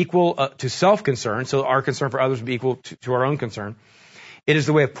 equal to self-concern. So our concern for others would be equal to our own concern. It is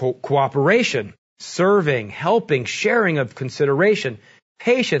the way of cooperation, serving, helping, sharing of consideration,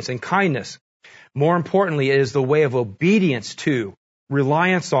 patience, and kindness. More importantly, it is the way of obedience to,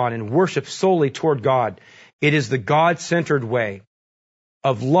 reliance on, and worship solely toward God. It is the God-centered way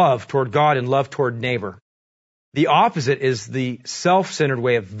of love toward God and love toward neighbor. The opposite is the self-centered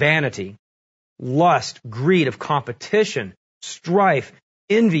way of vanity, lust, greed, of competition, strife,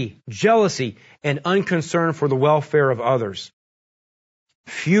 envy, jealousy, and unconcern for the welfare of others.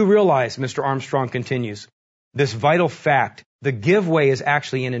 Few realize, Mr. Armstrong continues, this vital fact. The give way is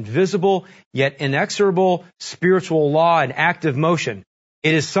actually an invisible yet inexorable spiritual law in active motion.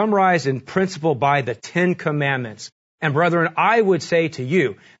 It is summarized in principle by the 10 Commandments. And brethren, I would say to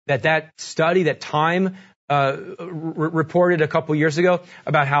you that study that Time reported a couple years ago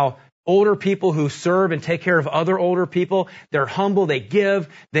about how older people who serve and take care of other older people, they're humble, they give,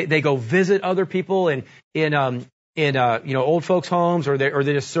 they go visit other people in old folks' homes, or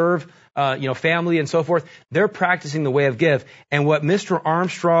they just serve family and so forth. They're practicing the way of give. And what Mr.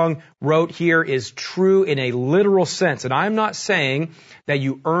 Armstrong wrote here is true in a literal sense. And I'm not saying that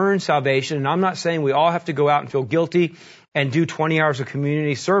you earn salvation, and I'm not saying we all have to go out and feel guilty and do 20 hours of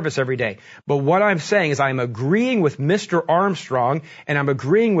community service every day. But what I'm saying is I'm agreeing with Mr. Armstrong, and I'm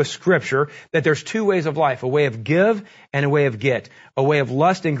agreeing with Scripture that there's two ways of life, a way of give and a way of get, a way of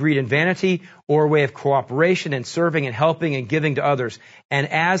lust and greed and vanity, or a way of cooperation and serving and helping and giving to others.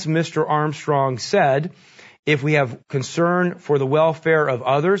 And as Mr. Armstrong said, if we have concern for the welfare of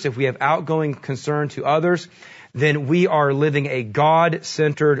others, if we have outgoing concern to others, then we are living a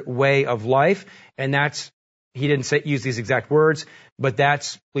God-centered way of life. And that's, he didn't use these exact words, but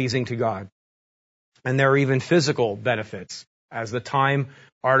that's pleasing to God. And there are even physical benefits. As the Time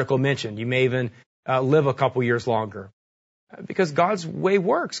article mentioned, you may even live a couple years longer. Because God's way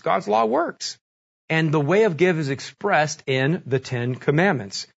works. God's law works. And the way of give is expressed in the Ten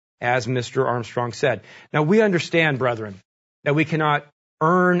Commandments, as Mr. Armstrong said. Now, we understand, brethren, that we cannot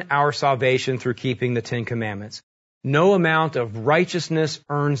earn our salvation through keeping the Ten Commandments. No amount of righteousness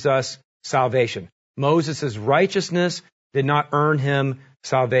earns us salvation. Moses' righteousness did not earn him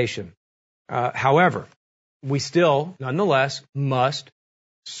salvation. However, we still, nonetheless, must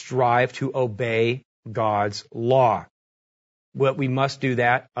strive to obey God's law. But we must do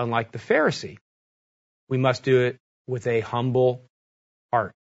that unlike the Pharisee. We must do it with a humble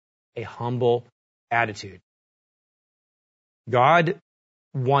heart, a humble attitude. God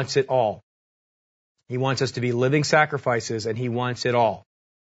wants it all. He wants us to be living sacrifices, and He wants it all.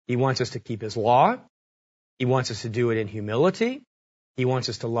 He wants us to keep His law. He wants us to do it in humility. He wants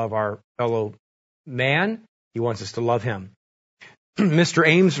us to love our fellow man. He wants us to love Him. Mr.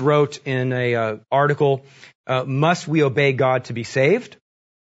 Ames wrote in an article, must we obey God to be saved?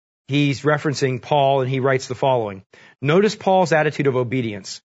 He's referencing Paul, and he writes the following. Notice Paul's attitude of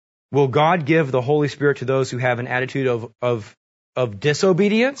obedience. Will God give the Holy Spirit to those who have an attitude of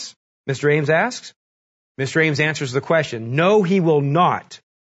disobedience? Mr. Ames asks. Mr. Ames answers the question. No, He will not.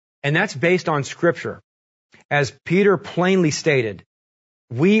 And that's based on Scripture. As Peter plainly stated,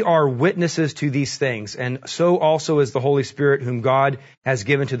 we are witnesses to these things, and so also is the Holy Spirit whom God has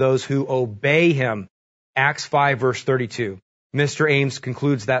given to those who obey Him. Acts 5, verse 32. Mr. Ames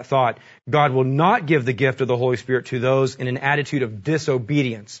concludes that thought. God will not give the gift of the Holy Spirit to those in an attitude of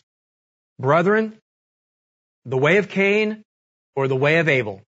disobedience. Brethren, the way of Cain or the way of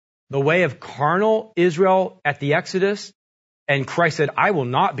Abel, the way of carnal Israel at the Exodus, and Christ said, I will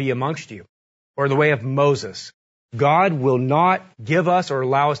not be amongst you, or the way of Moses. God will not give us or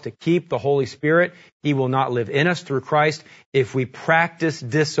allow us to keep the Holy Spirit. He will not live in us through Christ if we practice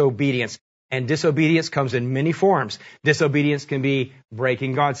disobedience. And disobedience comes in many forms. Disobedience can be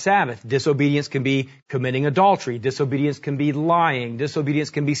breaking God's Sabbath. Disobedience can be committing adultery. Disobedience can be lying. Disobedience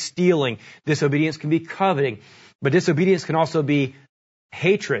can be stealing. Disobedience can be coveting. But disobedience can also be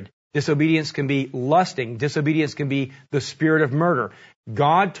hatred. Disobedience can be lusting. Disobedience can be the spirit of murder.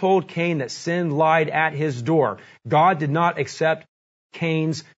 God told Cain that sin lied at his door. God did not accept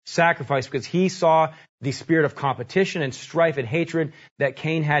Cain's sacrifice because He saw the spirit of competition and strife and hatred that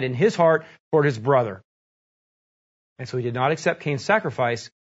Cain had in his heart toward his brother. And so He did not accept Cain's sacrifice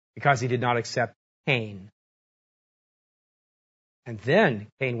because He did not accept Cain. And then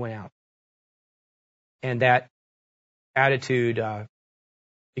Cain went out. And that attitude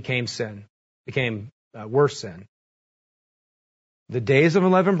became sin, became worse sin. The days of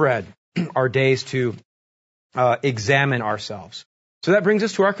unleavened bread are days to examine ourselves. So that brings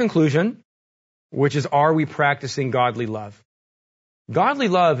us to our conclusion, which is, are we practicing godly love? Godly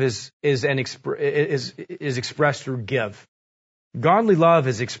love is expressed through give. Godly love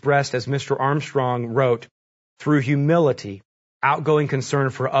is expressed, as Mr. Armstrong wrote, through humility, outgoing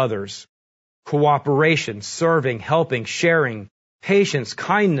concern for others, cooperation, serving, helping, sharing, patience,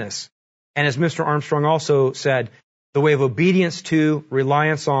 kindness, and as Mr. Armstrong also said, the way of obedience to,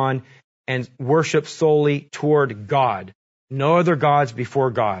 reliance on, and worship solely toward God. No other gods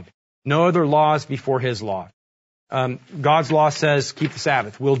before God. No other laws before His law. God's law says keep the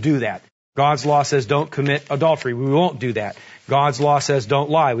Sabbath. We'll do that. God's law says don't commit adultery. We won't do that. God's law says don't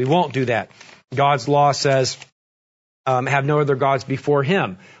lie. We won't do that. God's law says have no other gods before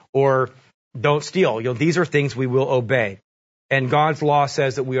Him, or don't steal. These are things we will obey. And God's law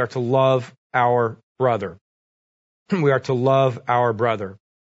says that we are to love our brother. We are to love our brother.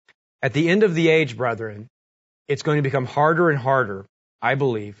 At the end of the age, brethren, it's going to become harder and harder, I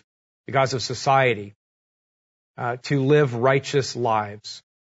believe, because of society, to live righteous lives.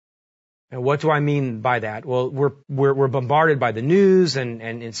 And what do I mean by that? Well, we're bombarded by the news and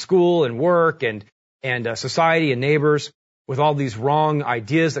in school and work and society and neighbors with all these wrong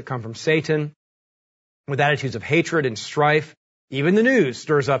ideas that come from Satan, with attitudes of hatred and strife. Even the news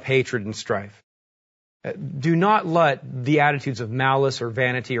stirs up hatred and strife. Do not let the attitudes of malice or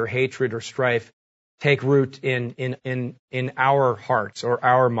vanity or hatred or strife take root in our hearts or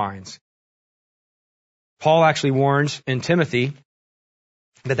our minds. Paul actually warns in Timothy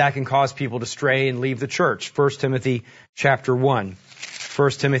that can cause people to stray and leave the church. 1 Timothy chapter 1.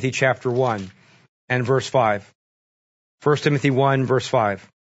 1 Timothy chapter 1 and verse 5. 1 Timothy 1 verse 5.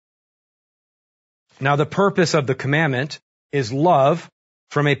 Now the purpose of the commandment is love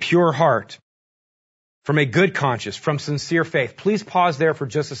from a pure heart, from a good conscience, from sincere faith. Please pause there for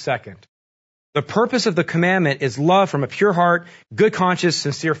just a second. The purpose of the commandment is love from a pure heart, good conscience,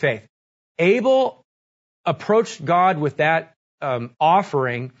 sincere faith. Abel approached God with that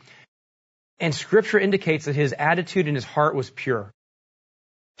offering, and Scripture indicates that his attitude in his heart was pure.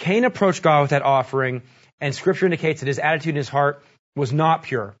 Cain approached God with that offering, and Scripture indicates that his attitude in his heart was not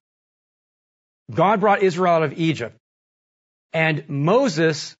pure. God brought Israel out of Egypt, and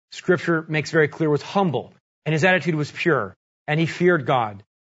Moses, Scripture makes very clear, was humble, and his attitude was pure, and he feared God.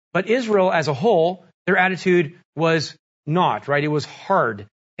 But Israel as a whole, their attitude was not, right? It was hard,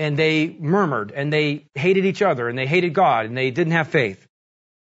 and they murmured, and they hated each other, and they hated God, and they didn't have faith.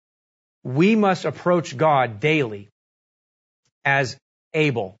 We must approach God daily as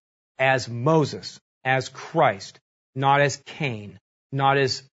Abel, as Moses, as Christ, not as Cain, not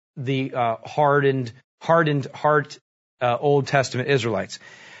as the hardened heart Old Testament Israelites.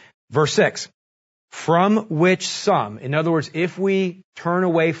 Verse 6, from which some, in other words, if we turn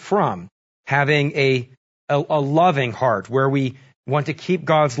away from having a loving heart where we want to keep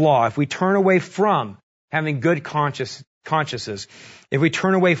God's law, if we turn away from having good consciences, if we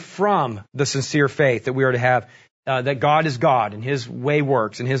turn away from the sincere faith that we are to have, that God is God and His way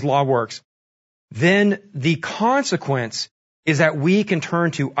works and His law works, then the consequence is that we can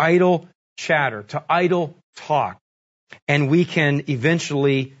turn to idle chatter, to idle talk, and we can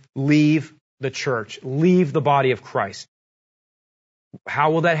eventually leave the church, leave the body of Christ.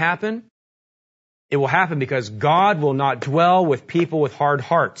 How will that happen? It will happen because God will not dwell with people with hard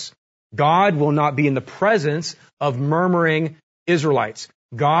hearts. God will not be in the presence of murmuring Israelites.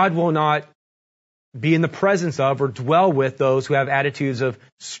 God will not be in the presence of or dwell with those who have attitudes of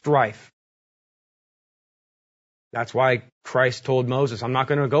strife. That's why Christ told Moses, I'm not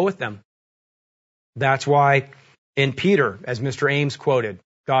going to go with them. That's why in Peter, as Mr. Ames quoted,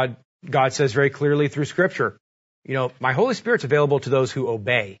 God says very clearly through Scripture, my Holy Spirit's available to those who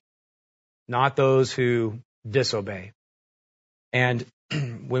obey, not those who disobey. And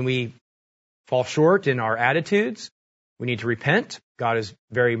when we fall short in our attitudes, we need to repent. God is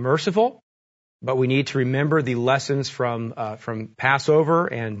very merciful, but we need to remember the lessons from Passover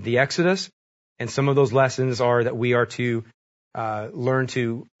and the Exodus. And some of those lessons are that we are to learn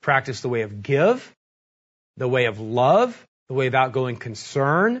to practice the way of give, the way of love, the way of outgoing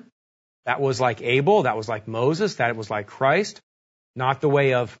concern. That was like Abel, that was like Moses, that was like Christ. Not the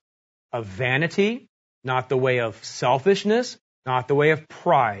way of vanity, not the way of selfishness, not the way of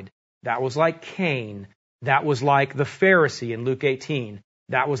pride. That was like Cain. That was like the Pharisee in Luke 18.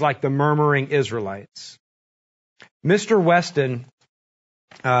 That was like the murmuring Israelites. Mr. Weston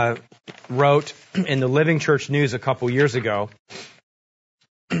wrote in the Living Church News a couple years ago,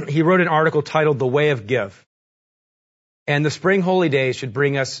 he wrote an article titled The Way of Give. And the Spring Holy Days should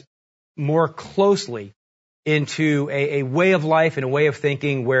bring us more closely into a way of life and a way of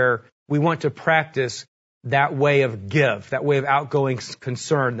thinking where we want to practice that way of give, that way of outgoing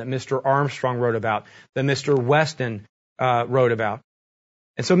concern that Mr. Armstrong wrote about, that Mr. Weston wrote about.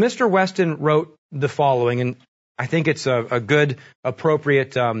 And so Mr. Weston wrote the following, and I think it's a good,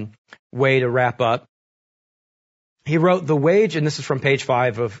 appropriate way to wrap up. He wrote the wage, and this is from page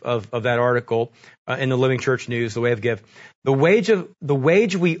 5 of that article in the Living Church News, The Way of Give. The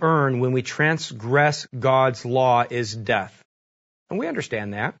wage we earn when we transgress God's law is death. And we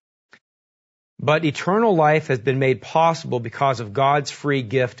understand that. But eternal life has been made possible because of God's free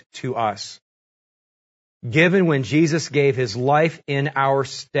gift to us, given when Jesus gave His life in our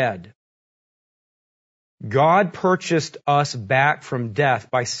stead. God purchased us back from death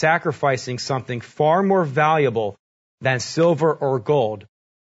by sacrificing something far more valuable than silver or gold,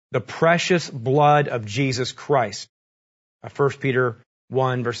 the precious blood of Jesus Christ. 1 Peter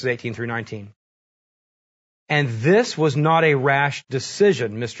 1, verses 18 through 19. And this was not a rash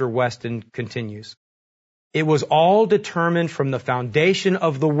decision, Mr. Weston continues. It was all determined from the foundation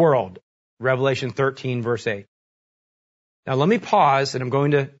of the world, Revelation 13, verse 8. Now let me pause, and I'm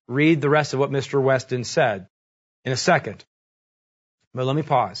going to read the rest of what Mr. Weston said in a second. But let me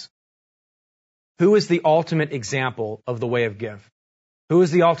pause. Who is the ultimate example of the way of give? Who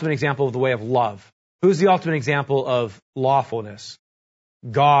is the ultimate example of the way of love? Who is the ultimate example of lawfulness?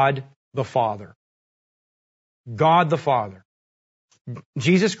 God the Father. God the Father.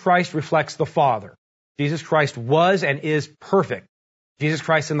 Jesus Christ reflects the Father. Jesus Christ was and is perfect. Jesus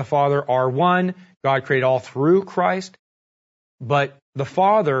Christ and the Father are one. God created all through Christ. But the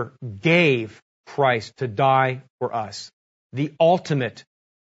Father gave Christ to die for us. The ultimate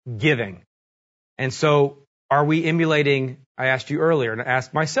giving. And so, are we emulating, I asked you earlier, and I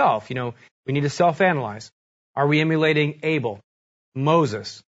asked myself, we need to self-analyze. Are we emulating Abel,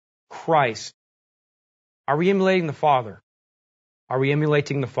 Moses, Christ? Are we emulating the Father? Are we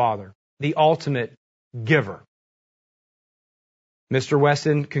emulating the Father, the ultimate giver? Mr.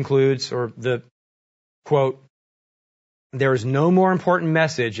 Weston concludes, or the quote, there is no more important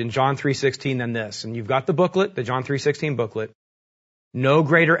message in John 3:16 than this. And you've got the booklet, the John 3:16 booklet. No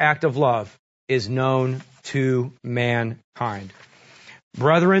greater act of love is known to mankind.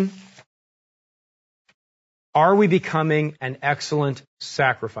 Brethren, are we becoming an excellent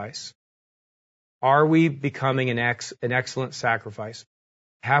sacrifice? Are we becoming an excellent sacrifice?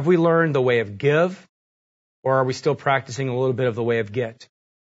 Have we learned the way of give, or are we still practicing a little bit of the way of get?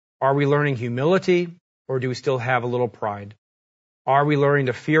 Are we learning humility, or do we still have a little pride? Are we learning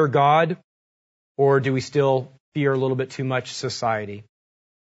to fear God, or do we still fear a little bit too much society?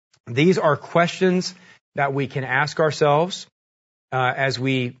 These are questions that we can ask ourselves as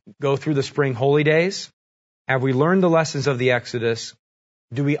we go through the spring holy days. Have we learned the lessons of the Exodus?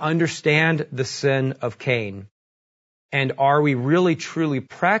 Do we understand the sin of Cain? And are we really truly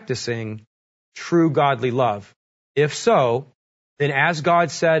practicing true godly love? If so, then as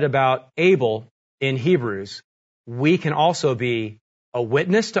God said about Abel in Hebrews, we can also be a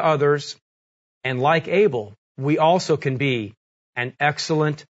witness to others, and like Abel, we also can be an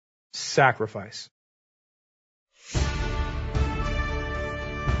excellent sacrifice.